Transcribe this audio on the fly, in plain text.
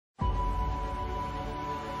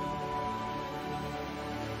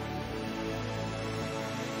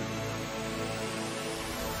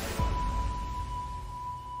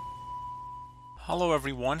Hello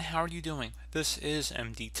everyone, how are you doing? This is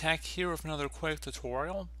MD Tech here with another quick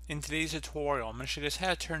tutorial. In today's tutorial, I'm going to show you guys how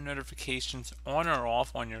to turn notifications on or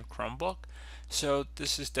off on your Chromebook. So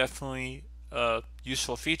this is definitely a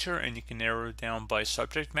useful feature, and you can narrow it down by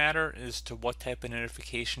subject matter as to what type of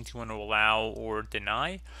notifications you want to allow or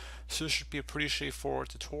deny. So this should be a pretty straightforward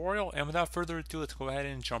tutorial, and without further ado, let's go ahead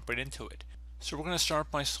and jump right into it. So we're going to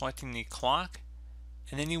start by selecting the clock.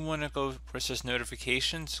 And then you want to go where it says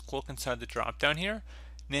notifications, click inside the drop down here.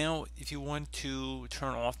 Now, if you want to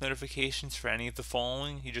turn off notifications for any of the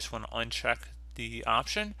following, you just want to uncheck the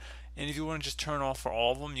option. And if you want to just turn off for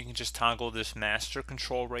all of them, you can just toggle this master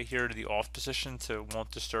control right here to the off position to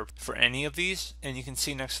won't disturb for any of these. And you can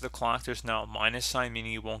see next to the clock, there's now a minus sign,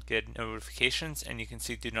 meaning you won't get notifications. And you can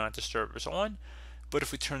see do not disturb is on. But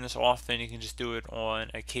if we turn this off, then you can just do it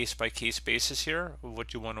on a case-by-case basis here, of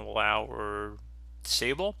what you want to allow or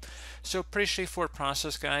disable. So pretty straightforward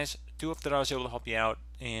process, guys. Do hope that I was able to help you out,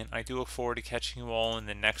 and I do look forward to catching you all in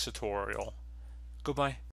the next tutorial. Goodbye.